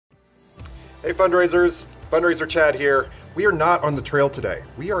Hey fundraisers, Fundraiser Chad here. We are not on the trail today.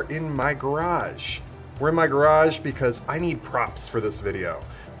 We are in my garage. We're in my garage because I need props for this video.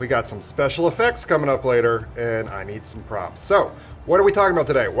 We got some special effects coming up later and I need some props. So, what are we talking about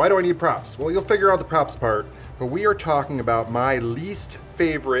today? Why do I need props? Well, you'll figure out the props part, but we are talking about my least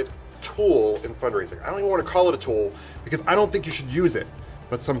favorite tool in fundraising. I don't even want to call it a tool because I don't think you should use it,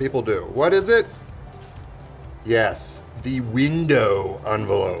 but some people do. What is it? Yes, the window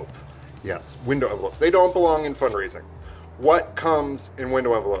envelope. Yes, window envelopes. They don't belong in fundraising. What comes in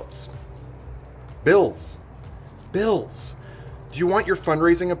window envelopes? Bills. Bills. Do you want your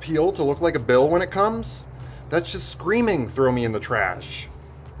fundraising appeal to look like a bill when it comes? That's just screaming, throw me in the trash.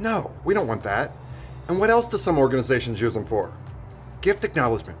 No, we don't want that. And what else do some organizations use them for? Gift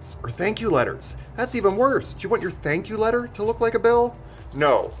acknowledgements or thank you letters. That's even worse. Do you want your thank you letter to look like a bill?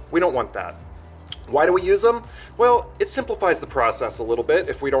 No, we don't want that. Why do we use them? Well, it simplifies the process a little bit.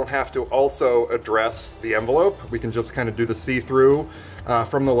 If we don't have to also address the envelope, we can just kind of do the see-through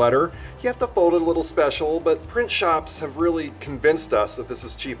from the letter. You have to fold it a little special, but print shops have really convinced us that this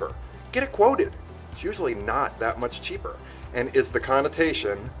is cheaper. Get it quoted. It's usually not that much cheaper. And is the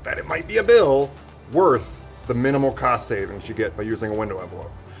connotation that it might be a bill worth the minimal cost savings you get by using a window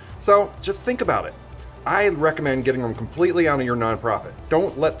envelope? So just think about it. I recommend getting them completely out of your nonprofit.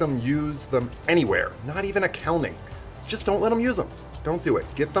 Don't let them use them anywhere, not even accounting. Just don't let them use them. Don't do it.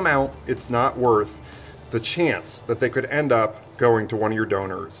 Get them out. It's not worth the chance that they could end up going to one of your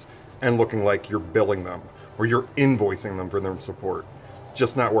donors and looking like you're billing them or you're invoicing them for their support.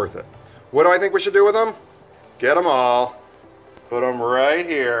 Just not worth it. What do I think we should do with them? Get them all, put them right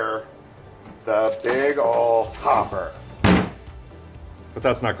here, the big ol' hopper. But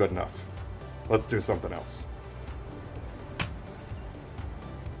that's not good enough. Let's do something else.